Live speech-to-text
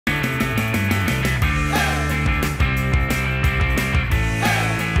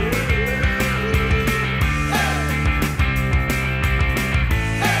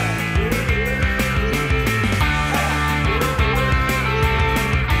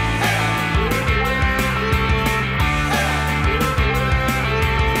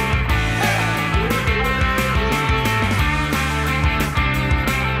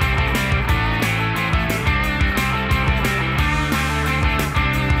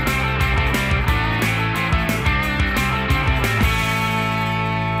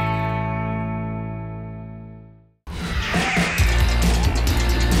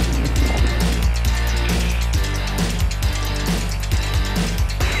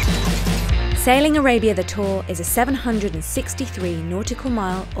Sailing Arabia the Tour is a 763 nautical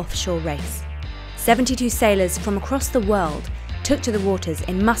mile offshore race. 72 sailors from across the world took to the waters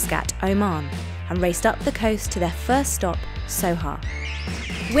in Muscat, Oman, and raced up the coast to their first stop, Sohar.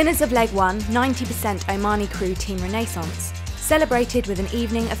 Winners of Leg 1, 90% Omani crew Team Renaissance, celebrated with an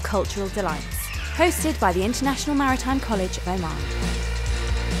evening of cultural delights, hosted by the International Maritime College of Oman.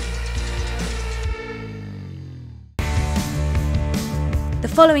 The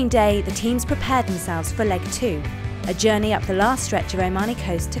following day, the teams prepared themselves for Leg 2, a journey up the last stretch of Omani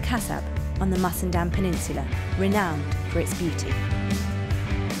coast to Kasab on the Musandam Peninsula, renowned for its beauty.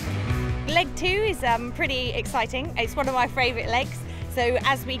 Leg 2 is pretty exciting. It's one of my favourite legs. So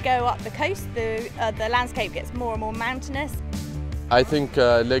as we go up the coast, the landscape gets more and more mountainous. I think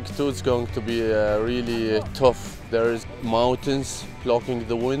Leg 2 is going to be really tough. There is mountains blocking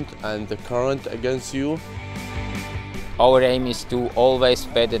the wind and the current against you. Our aim is to always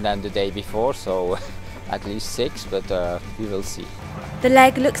better than the day before, so at least 6, but we will see. The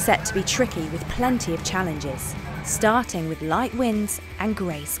leg looks set to be tricky with plenty of challenges, starting with light winds and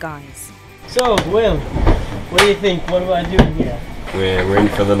grey skies. So, Will, what do you think? What do I do here? We're in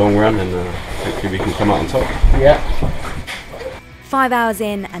for the long run and hopefully we can come out on top. Yeah. 5 hours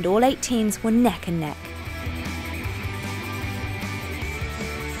in and all 8 teams were neck and neck.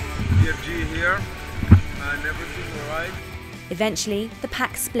 EFG here and everything alright. Eventually, the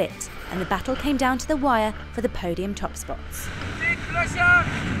pack split and the battle came down to the wire for the podium top spots. Big pressure!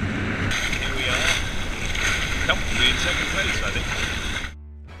 Here we are. Comfortably in second place, I think.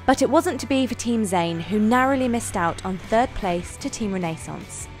 But it wasn't to be for Team Zain, who narrowly missed out on 3rd place to Team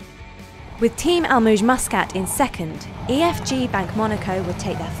Renaissance. With Team Al Mouj Muscat in 2nd, EFG Bank Monaco would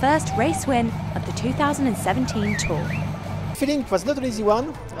take their first race win of the 2017 Tour. Feeling it was not an easy one.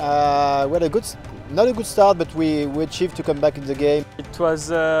 We had not a good start, but we achieved to come back in the game. It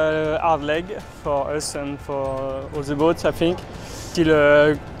was a hard leg for us and for all the boats, I think. Still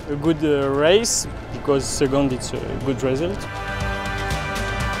a good race, because second it's a good result.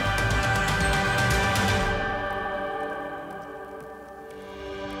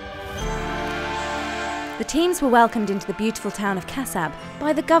 The teams were welcomed into the beautiful town of Kasab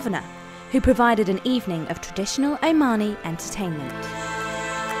by the governor, who provided an evening of traditional Omani entertainment.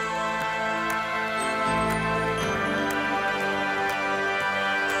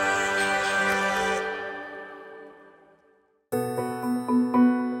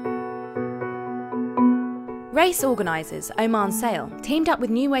 Race organisers Oman Sail teamed up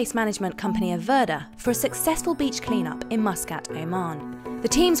with new waste management company Verda for a successful beach cleanup in Muscat, Oman. The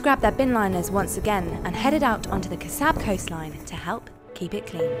teams grabbed their bin liners once again and headed out onto the Kasab coastline to help keep it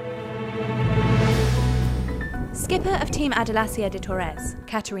clean. Skipper of Team Adelasia de Torres,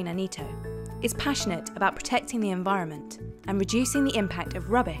 Caterina Nito, is passionate about protecting the environment and reducing the impact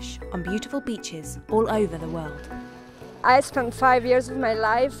of rubbish on beautiful beaches all over the world. I spent 5 years of my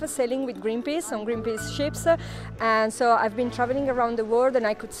life sailing with Greenpeace on Greenpeace ships, and so I've been traveling around the world and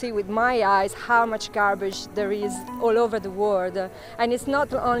I could see with my eyes how much garbage there is all over the world. And it's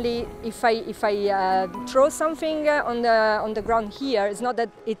not only if I throw something on the ground here, it's not that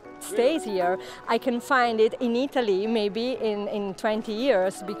it stays here. I can find it in Italy maybe in 20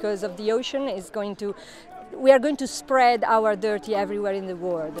 years because of the ocean we are going to spread our dirty everywhere in the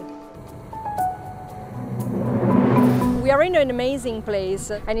world. We are in an amazing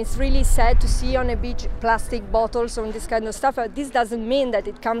place and it's really sad to see on a beach plastic bottles or this kind of stuff. This doesn't mean that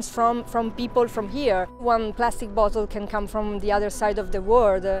it comes from people from here. One plastic bottle can come from the other side of the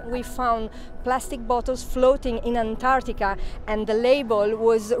world. We found plastic bottles floating in Antarctica and the label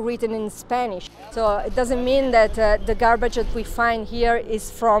was written in Spanish. So it doesn't mean that the garbage that we find here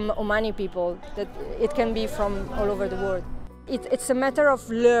is from Omani people, that it can be from all over the world. It's a matter of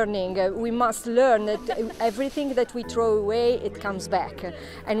learning. We must learn that everything that we throw away, it comes back.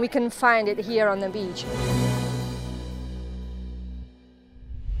 And we can find it here on the beach.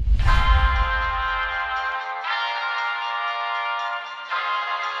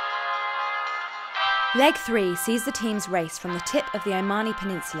 Leg 3 sees the teams race from the tip of the Omani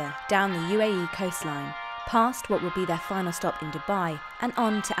Peninsula down the UAE coastline, past what will be their final stop in Dubai and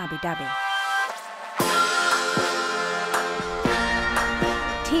on to Abu Dhabi.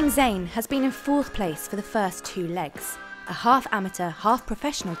 Team Zain has been in 4th place for the first 2 legs. A half-amateur,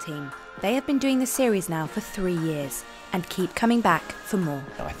 half-professional team, they have been doing the series now for 3 years and keep coming back for more.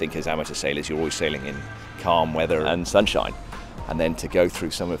 I think as amateur sailors you're always sailing in calm weather and sunshine, and then to go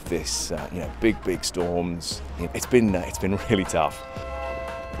through some of this big storms, it's been really tough.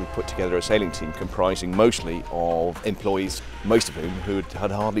 We put together a sailing team comprising mostly of employees, most of whom who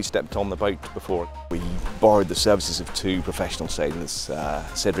had hardly stepped on the boat before. We borrowed the services of two professional sailors,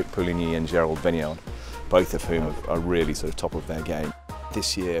 Cedric Pouligny and Gerald Vignard, both of whom are really sort of top of their game.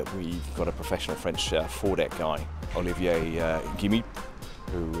 This year we've got a professional French foredeck guy, Olivier Guimit,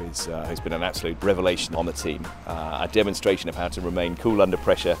 who has been an absolute revelation on the team. A demonstration of how to remain cool under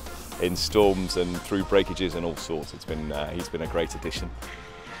pressure in storms and through breakages and all sorts. He's been a great addition.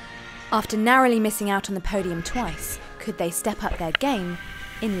 After narrowly missing out on the podium twice, could they step up their game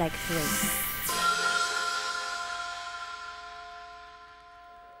in leg 3?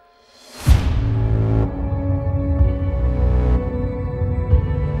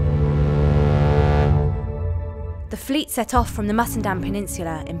 The fleet set off from the Musandam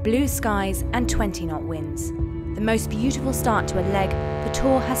Peninsula in blue skies and 20-knot winds. The most beautiful start to a leg the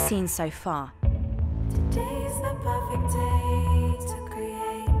tour has seen so far. Today's the perfect day to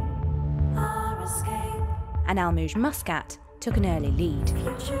create our escape. And Al Mouj Muscat took an early lead.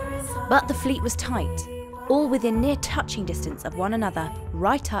 But the fleet was tight, all within near touching distance of one another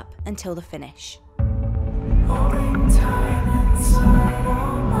right up until the finish.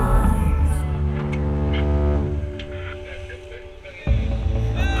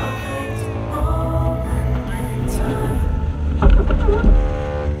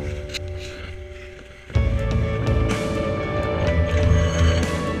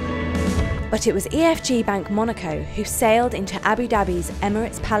 But it was EFG Bank Monaco who sailed into Abu Dhabi's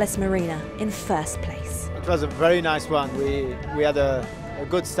Emirates Palace Marina in first place. It was a very nice one. We had a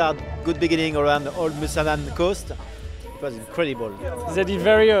good start, good beginning around the old Musandam coast. It was incredible. They did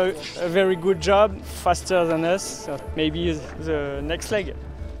a very good job, faster than us, so maybe the next leg.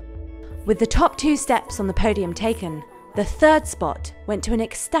 With the top 2 steps on the podium taken, the third spot went to an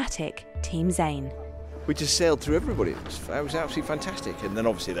ecstatic Team Zayn. We just sailed through everybody. It was absolutely fantastic. And then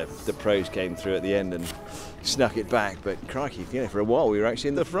obviously the pros came through at the end and snuck it back. But crikey, for a while we were actually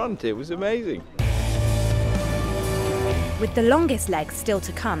in the front. It was amazing. With the longest leg still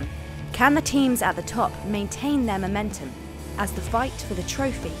to come, can the teams at the top maintain their momentum as the fight for the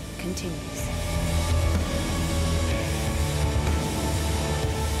trophy continues?